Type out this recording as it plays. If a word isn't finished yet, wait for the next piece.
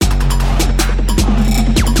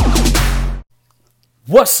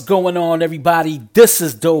What's going on, everybody? This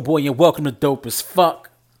is Doughboy, and welcome to Dope as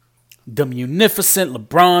Fuck, the munificent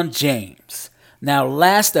LeBron James. Now,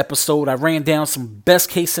 last episode, I ran down some best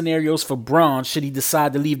case scenarios for Bron should he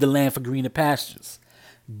decide to leave the land for greener pastures.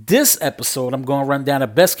 This episode, I'm going to run down a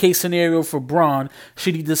best case scenario for Bron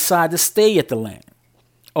should he decide to stay at the land.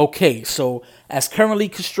 Okay, so as currently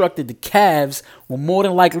constructed, the Cavs will more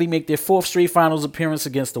than likely make their fourth straight finals appearance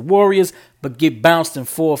against the Warriors, but get bounced in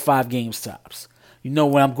 4 or 5 games tops. You know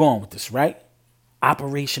where I'm going with this, right?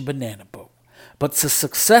 Operation Banana Boat. But to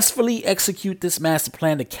successfully execute this master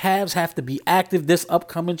plan, the Cavs have to be active this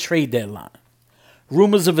upcoming trade deadline.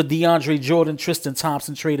 Rumors of a DeAndre Jordan, Tristan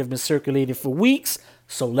Thompson trade have been circulated for weeks,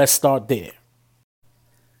 so let's start there.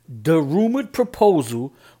 The rumored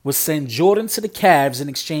proposal would send Jordan to the Cavs in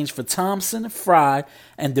exchange for Thompson, Fry,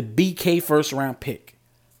 and the BK first round pick.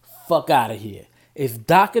 Fuck out of here. If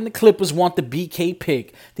Doc and the Clippers want the BK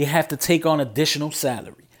pick, they have to take on additional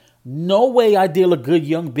salary. No way I deal a good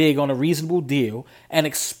young big on a reasonable deal, an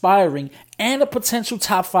expiring, and a potential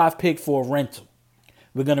top 5 pick for a rental.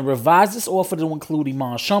 We're going to revise this offer to include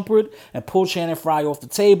Iman Shumpert and pull Channing Frye off the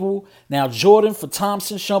table. Now, Jordan for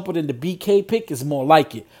Thompson, Shumpert, and the BK pick is more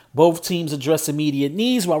like it. Both teams address immediate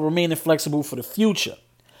needs while remaining flexible for the future.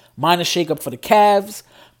 Minor shakeup for the Cavs.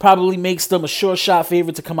 Probably makes them a sure shot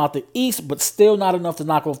favorite to come out the East, but still not enough to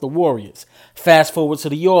knock off the Warriors. Fast forward to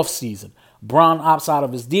the offseason. Bron opts out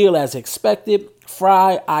of his deal as expected.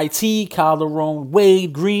 Fry, IT, Calderon,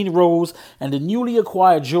 Wade, Green, Rose, and the newly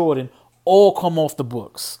acquired Jordan all come off the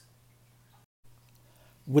books.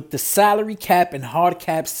 With the salary cap and hard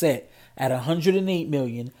cap set at $108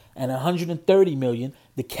 million and $130 million,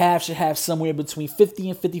 the Cavs should have somewhere between $50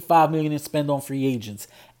 and $55 million to spend on free agents,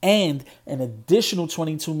 and an additional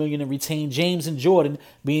 $22 million to retain James and Jordan,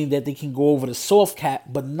 meaning that they can go over the soft cap,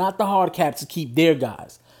 but not the hard cap to keep their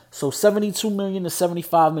guys. So $72 million to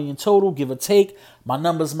 $75 million total, give or take. My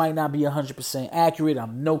numbers might not be 100% accurate.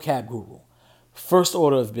 I'm no cap guru. First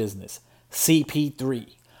order of business,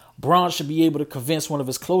 CP3. Bron should be able to convince one of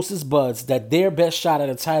his closest buds that their best shot at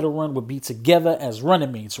a title run would be together as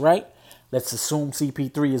running mates, right? Let's assume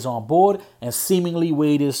CP3 is on board, and seemingly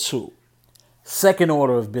Wade is too. Second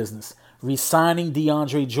order of business, re-signing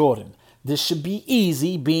DeAndre Jordan. This should be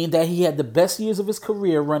easy, being that he had the best years of his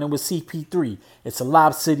career running with CP3. It's a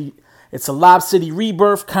Lob City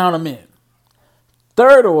rebirth, count him in.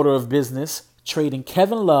 Third order of business, trading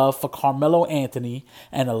Kevin Love for Carmelo Anthony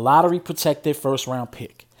and a lottery-protected first-round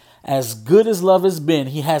pick. As good as Love has been,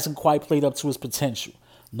 he hasn't quite played up to his potential.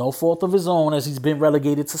 No fault of his own, as he's been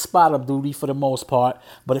relegated to spot-up duty for the most part,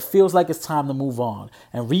 but it feels like it's time to move on.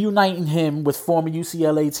 And reuniting him with former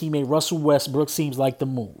UCLA teammate Russell Westbrook seems like the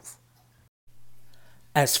move.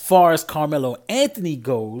 As far as Carmelo Anthony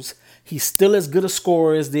goes, he's still as good a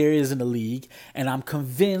scorer as there is in the league, and I'm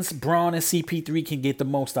convinced Bron and CP3 can get the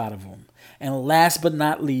most out of him. And last but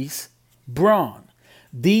not least, Bron.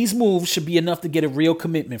 These moves should be enough to get a real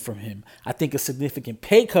commitment from him. I think a significant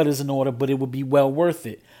pay cut is in order, but it would be well worth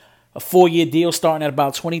it. A 4-year deal starting at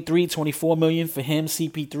about $23-24 million for him,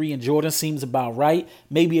 CP3, and Jordan seems about right.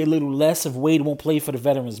 Maybe a little less if Wade won't play for the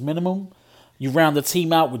veterans minimum. You round the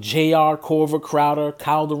team out with JR, Corver, Crowder,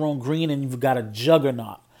 Calderon, Green, and you've got a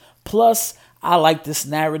juggernaut. Plus, I like this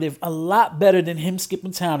narrative a lot better than him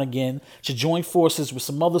skipping town again to join forces with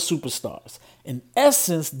some other superstars. In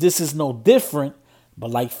essence, this is no different. But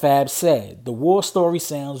like Fab said, the war story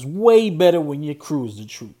sounds way better when you cruise the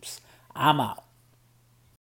troops. I'm out.